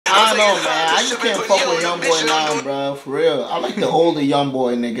don't know, man. I just can't fuck with Youngboy now, bro. For real. I like the older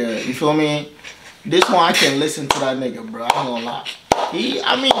Youngboy nigga. You feel me? This one I can listen to that nigga, bro. I ain't gonna lie.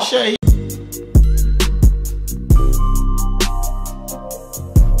 I mean, shit.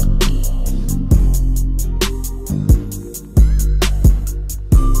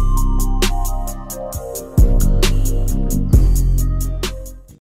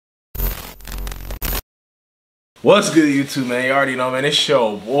 What's good, YouTube, man? You already know, man. It's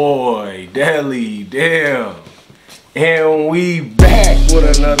your boy, Deli, damn. And we back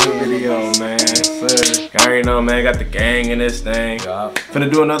with another video, man. Sir. You already know, man. Got the gang in this thing. Finna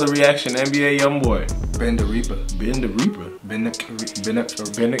do another reaction to NBA Youngboy. Ben the Reaper. Ben the Reaper? Bennick.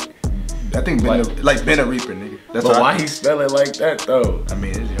 I think like Ben the Reaper, nigga. That's but why he spell it like that, though? I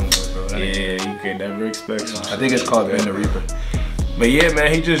mean, it's Youngboy, bro. Yeah, you can never expect something. I think it's called Ben the Reaper. But yeah,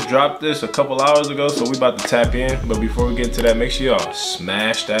 man, he just dropped this a couple hours ago, so we about to tap in. But before we get to that, make sure y'all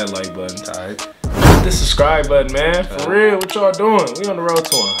smash that like button. Alright. Hit the subscribe button, man. For real, what y'all doing? We on the road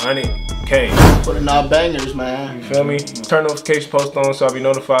to 100K. Putting out bangers, man. You feel me? Turn notification post on so I'll be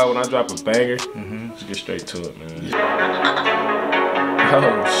notified when I drop a banger. Let's get straight to it, man.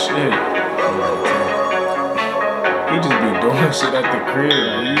 Oh, shit. He just be doing shit at the crib.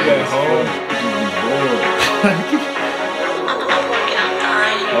 When you at home, you be bored.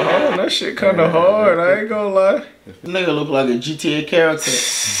 Oh, that shit kinda hard, I ain't gonna lie. This nigga look like a GTA character.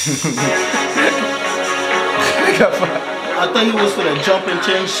 I thought he was finna jump and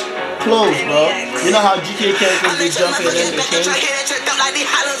change clothes, bro. You know how GTA characters be jumping and then they change?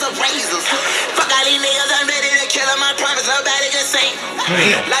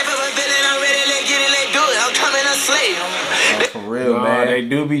 For real, man. They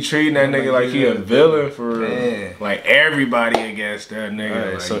do be treating that nigga like he a villain for real. Like everybody against that nigga.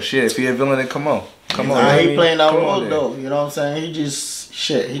 Right, like, so shit, if he a villain, then come on. Come on. Nah, he playing that role though, you know what I'm saying? He just,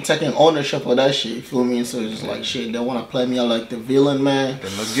 shit, he taking ownership of that shit, you feel me? So it's just like, shit, they wanna play me out like the villain, man.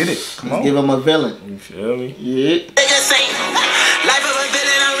 Then let's get it. Come on. Give him a villain. You feel me? Yeah. They just say, life of a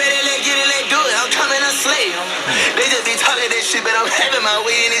villain, I'm ready, let's get it, let's do it. I'm coming to slay them. They just be talking that shit, but I'm having my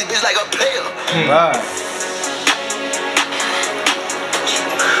way in this bitch like a player. Right.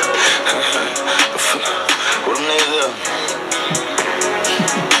 What them niggas up?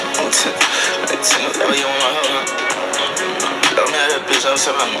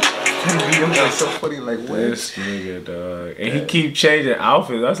 That's so funny, like what? This nigga, dog. And he keep changing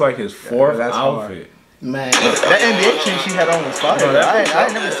outfits. That's like his fourth outfit. Man. That NBA chain she had on was fire. I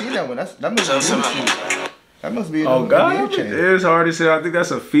ain't never seen that one. That must be a new chain. That must be a new NBA chain. It's hard to say. I think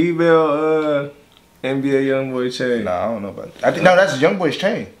that's a female NBA Youngboy chain. Nah, I don't know about that. No, that's Youngboy's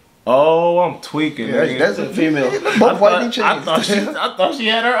chain. Oh, I'm tweaking. Yeah, that's a female. Both white chains. I thought she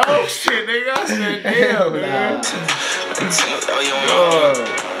had her own shit, nigga. I said, damn, man.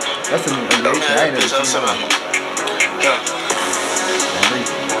 That's a new NBA chain. I ain't never seen that.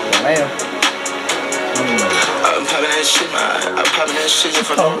 I'm popping that shit, man. I'm popping that shit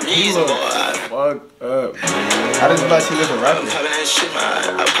for no reason, boy. Fuck up, man. I didn't realize he was a rapper. I'm popping that shit,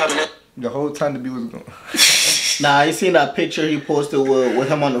 man. I'm popping that. The whole time the beat was going. Nah, you seen that picture he posted with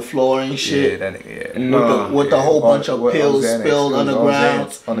him on the floor and shit? Yeah, that nigga, yeah. With the whole bunch of pills spilled on the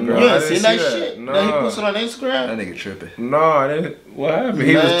ground. You ain't seen that shit? No. That he posted on Instagram? That nigga tripping. No, I didn't. What happened?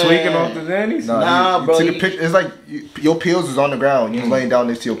 He was tweaking off the Xannies? Nah, bro. Took a picture. It's like your pills is on the ground. You was laying down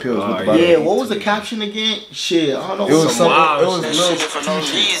next to your pills. With the bottom. Yeah, what was the caption again? Shit, I don't know. It was some wild. It was little for no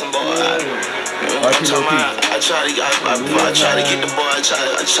reason, boy. I try to get the boy. I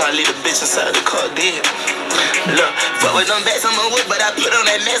try to leave the bitch inside the car dead. Look, fuck with them bats on my wood, but I put on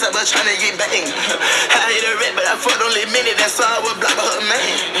that mask. I was trying to get banged. I hit a red, but I fucked only a minute. That's all I would block her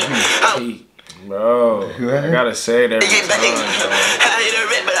man. Bro, I gotta say that every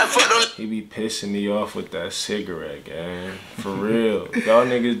time, bro. He be pissing me off with that cigarette, gang. For real. Y'all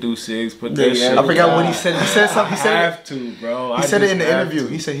niggas do cigs, put that shit. I forgot what he said. He said something. He said have to, bro. He said it in the interview.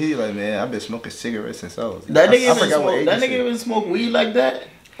 He said he like, man, I've been smoking cigarettes since I was. That nigga even smoke weed like that?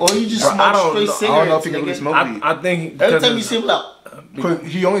 Or he just smoke straight cigarettes? I don't know if he can really smoke weed. I think every time you see him like,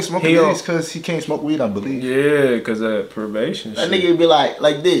 he only smoking weed because he can't smoke weed, I believe. Yeah, because of probation. That nigga be like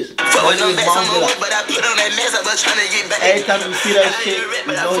this. Every time you see that shit,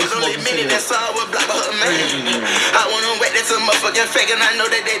 you know he's smoking cigarettes. I want them wet, that's a motherfucking fake, and I know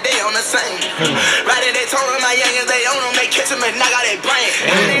that they on the same. Right in they told them my youngins, they own them, they catch them and knock out their brain.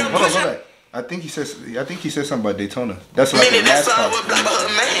 Hold on. I think he said something about Daytona. That's like the last part.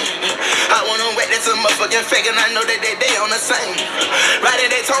 I want them wet, it's a motherfucking fake, and I know that they on the same. Riding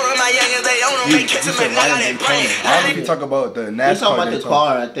Daytona, my youngins, they own them. They catching me, now they brain. I don't know if you talk about the NASCAR. He's talking about the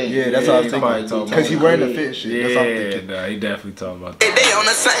car, I think. Yeah, that's what I was thinking. Because he wearing the fit shit. Yeah, that's what I'm thinking. nah, he definitely talking about that. They on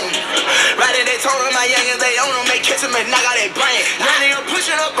the same. Riding Daytona, my youngins, they own them. They catching me, knock out they brain. Y'all niggas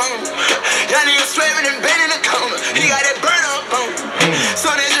pushing up on them. Y'all niggas swerving and bending the corner. He got that burn up on him.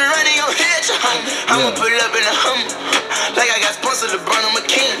 So there's a running on head to home. I'ma pull up in the Hummer. Like I got sponsored to burn on my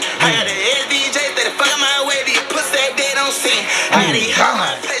king. I got the SDJ that the fuck my way. Be pussy that dead on scene. I got these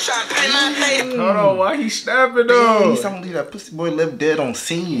hot place trying to pay my pay. Hold on, why he snapping though? He's talking to that pussy boy left dead on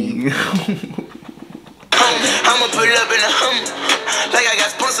scene. I'ma pull up in the Hummer. Like I got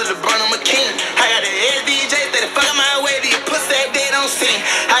sponsored to burn on my king. I got the SDJ that the fuck my way. Be pussy that dead on scene.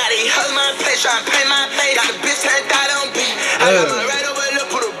 I got these hustle my place trying to pay my pay. Got the bitch turned out on beat. I got my right over there,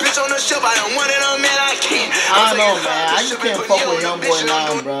 put a bitch on the ship. I don't want it on man, I can't. I don't know, man. I just can't fuck with Youngboy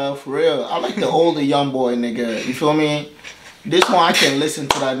now, bro. For real. I like the older Youngboy nigga. You feel me? This one I can listen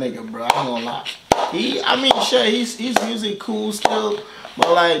to that nigga, bro. I ain't gonna lie. I mean, sure, his music cool still.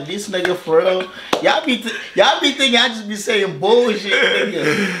 But like this nigga for real, y'all be thinking I just be saying bullshit,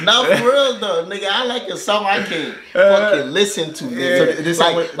 nigga. Not for real though, nigga. I like a song I can fucking listen to, nigga.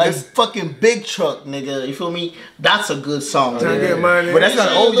 Yeah, like fucking Big Truck, nigga. You feel me? That's a good song. But that's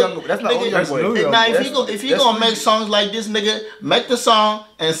not old young. That's not old young boy. Now if you gonna make songs like this, nigga, make the song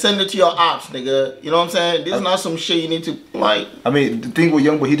and send it to your ops, nigga. You know what I'm saying? This is not some shit you need to like. I mean, the thing with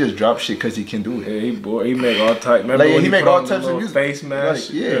Youngboy, he just drop shit because he can do it. Yeah, he make all types. Remember like, when he make all types of music. Face mask.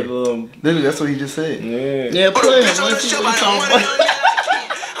 Like, yeah, literally, that's what he just said. Yeah, play it. Let's see what he's talking about.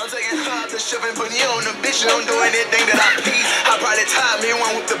 I'm taking hard to shove and putting you on the bitch. Don't do anything that I please. I probably tied me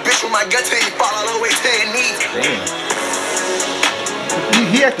one with the bitch with my gut till you fall all the way to your knees. Damn.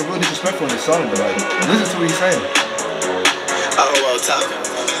 He acted really disrespectful in the song, but like, listen to what he's saying. Oh, well, talk.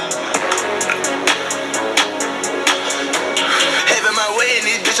 Having my way in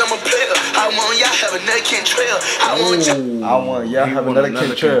this bitch, I'm a player. I want y'all have another Ken Trail. I want y'all have another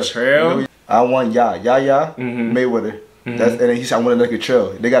Ken Trail. I want y'all Mayweather. That's, and then he said I want another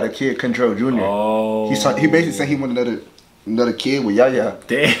Trail. They got a kid, Control Jr. Oh. He basically said he want another kid with Yaya.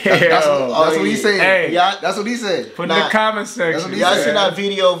 Damn. That's what he said. Hey, that's what he said. Put in the comment section. Y'all see that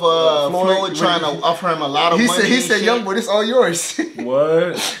video of Floyd trying to offer him a lot of money? He said, Youngboy, this all yours.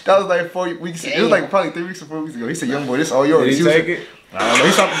 What? That was like 4 weeks. It was like probably 3 weeks or 4 weeks ago. He said, Youngboy, this all yours. Did he take it? I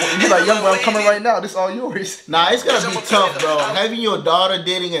don't know. He's like, Youngboy, I'm coming right now. This all yours. Nah, it's gonna be tough, bro. Having your daughter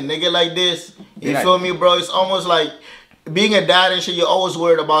dating a nigga like this, you feel me, bro? It's almost like being a dad and shit. You're always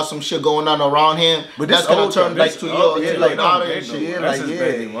worried about some shit going on around him, but that's gonna turn back to your daughter and shit.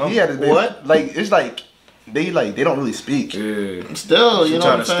 He had a baby. What? Like it's like they don't really speak. Yeah. Still, you know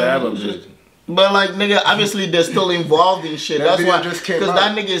what I'm stab him. saying? But like nigga, obviously they're still involved in shit. That's why, because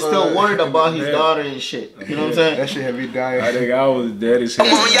that nigga is still worried about his daughter and shit. You know what I'm saying? That shit have me dying. I think I was dead as hell.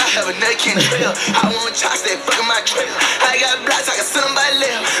 I want y'all have a nut Ken Trail. I want y'all stay fucking my trail. I got blocks, I can send them by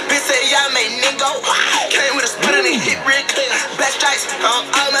left. Bitch say y'all made nigga go wild. Came with a split and hit real clear. Black stripes on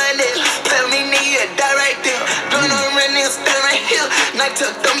all my niggas. Play with me, nigga, die right there. Doing on red niggas, stand right here. Night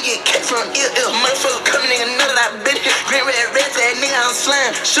till dumb, you get kicked from ill. Motherfucker coming, nigga, know that I been here. Green, red, that nigga, I'm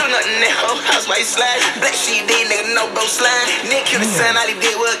slime. Shooting up in that whole house while you slide. Black sheet, they nigga, no bro slime. Nigga kill the son, all he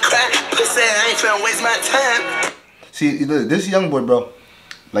did was cry. Pussy, I ain't finna waste my time. See, look, this Youngboy, bro.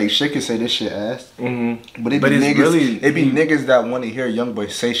 Like shit can say this shit ass, but it be niggas that want to hear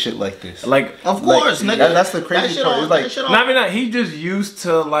Youngboy say shit like this. Like, of course, nigga. That's the crazy part. It's like, he just used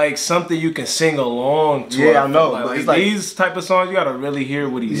to like something you can sing along to. Yeah, I know. Like these type of songs, you gotta really hear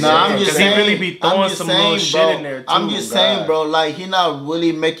what he's saying. I'm just saying, he really be throwing some little shit in there too. I'm just saying, bro. Like he not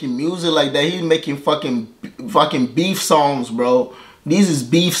really making music like that. He's making fucking beef songs, bro. These is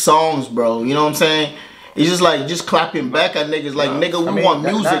beef songs, bro. You know what I'm saying? It's just like clapping back at niggas like nigga, we want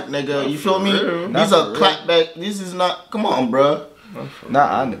music, nigga. You feel me? These are clap back. This is not. Come on, bro.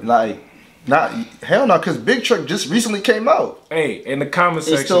 Hell no, cause Big Truck just recently came out. Hey, in the comment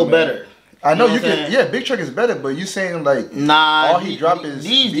section, it's still better. I know you can. Yeah, Big Truck is better, but you saying like all he dropped is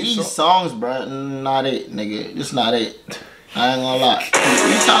these songs, bro. Not it, nigga. It's not it. I ain't gonna lie.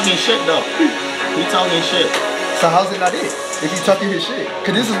 He talking shit though. He talking shit. So how's it not it? If you talking his shit,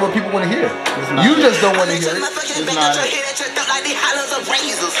 cause this is what people want to hear. You just don't want to hear it. It's not it.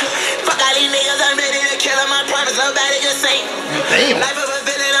 Fuck all these niggas, I'm ready to kill them. I promise nobody can say. Damn. Life of a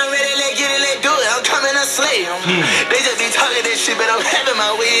villain, I'm ready, let's get it, let's do it. I'm coming to slay them. They just be talking this shit, but I'm having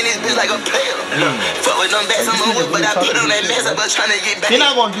my way in this bitch like a player. Fuck with them bats, I'm a whip, but I put on that mess up, I'm trying to get back. He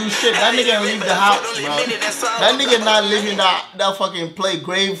not gonna do shit. That nigga leave the house, bro. That nigga not living that fucking play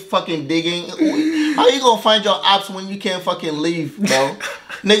grave fucking digging. How you gonna find your ops when you can't fucking leave, bro?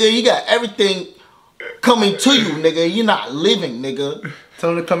 Nigga, you got everything coming to you, nigga. You're not living, nigga.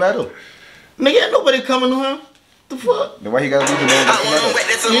 Tell him to come at him. Nigga, ain't nobody coming to him. The fuck? Then why he gotta leave the man to come at him?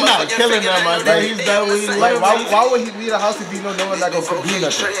 He's not killing them, my bro. He's done what he Like, why would he leave the house if he know no one's not gonna do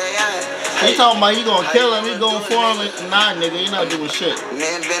nothing? He talking about he gonna kill him, he gonna form it. Nah, nigga, he not doing shit.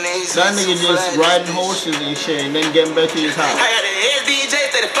 That nigga just riding horses and shit and then getting back to his house. I got the SDJ,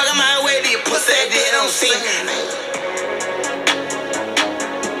 say the fuck of my way, the pussy that they don't see.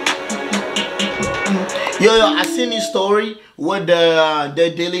 Yo, I seen this story where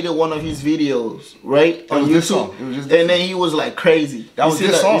they deleted one of his videos, right? On YouTube. And then he was like crazy. That was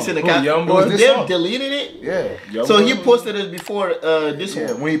this song. You see the Youngboy? They deleted it? Yeah. So he posted it before this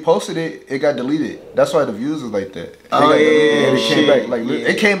one. When he posted it, it got deleted. That's why the views was like that. Oh, yeah. And it came back. Like,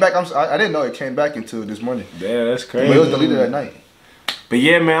 it came back. I didn't know it came back until this morning. Yeah, that's crazy. But it was deleted at night. But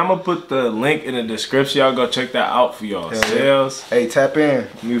yeah, man, I'm gonna put the link in the description. Y'all go check that out for y'all. Sales. Hey, tap in.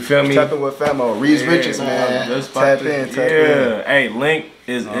 You feel me? Tap in with Famo. Reed's Riches, man. Tap in. Hey, link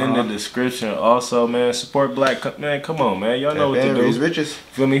is in the description. Also, man, support Black. Man, come on, man. Y'all know what to do. Reed's Riches.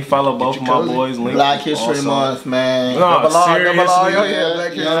 Feel me? Follow both of my boys. Link Black History Month, man. No, seriously.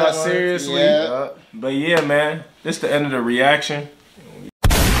 Black History Month. Seriously. Yeah. But yeah, man, this the end of the reaction.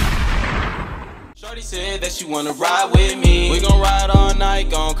 Shorty said that she wanna ride with me. We gon' ride all night,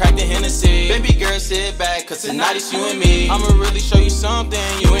 gon' crack the Hennessy. Baby girl, sit back, cause tonight it's you and me. I'ma really show you something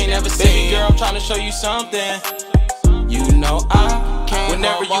you ain't never seen. Baby girl, I'm tryna show you something. You know I can't.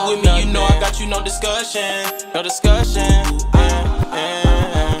 Whenever you with me, you know I got you, no discussion. No discussion.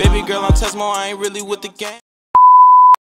 Baby girl, I'm Tesmo, I ain't really with the game.